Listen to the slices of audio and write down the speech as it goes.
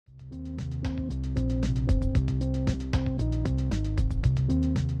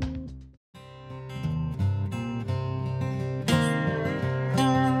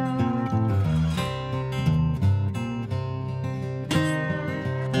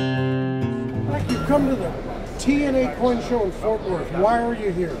You've come to the TNA coin show in Fort Worth. Why are you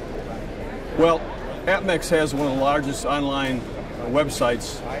here? Well, APMEX has one of the largest online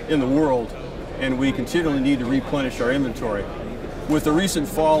websites in the world, and we continually need to replenish our inventory. With the recent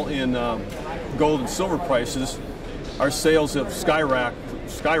fall in gold and silver prices, our sales have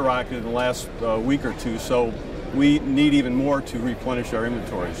skyrocketed in the last week or two, so we need even more to replenish our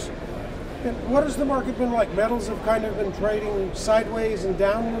inventories. And what has the market been like? Metals have kind of been trading sideways and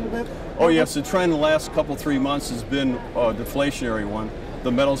down a little bit? Oh yes, the trend in the last couple, 3 months has been a deflationary one.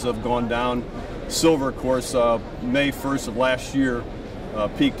 The metals have gone down. Silver, of course, May 1st of last year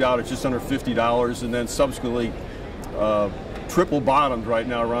peaked out at just under $50, and then subsequently triple bottomed right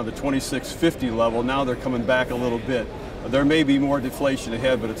now around the $26.50 level. Now they're coming back a little bit. There may be more deflation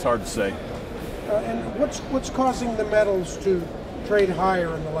ahead, but it's hard to say. And what's causing the metals to trade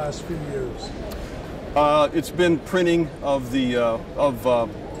higher in the last few years? It's been printing of the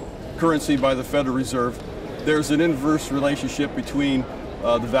currency by the Federal Reserve. There's an inverse relationship between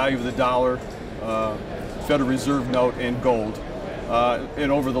the value of the dollar, Federal Reserve note, and gold.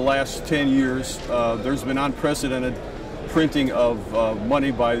 And over the last 10 years, there's been unprecedented printing of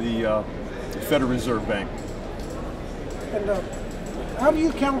money by the Federal Reserve Bank. And how do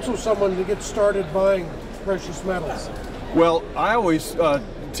you counsel someone to get started buying precious metals? Well, I always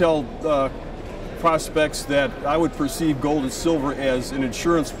tell prospects that I would perceive gold and silver as an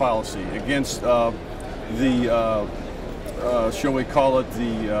insurance policy against shall we call it,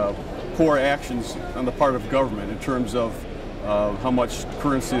 the poor actions on the part of government in terms of how much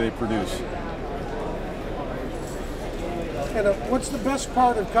currency they produce. And what's the best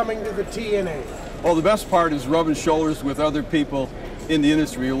part of coming to the TNA? Well, the best part is rubbing shoulders with other people in the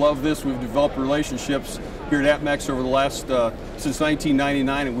industry who love this. We've developed relationships here at APMEX over the last, since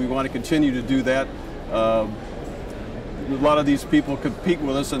 1999, and we want to continue to do that. A lot of these people compete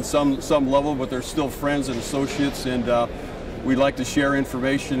with us on some level, but they're still friends and associates, and we'd like to share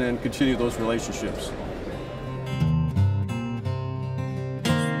information and continue those relationships.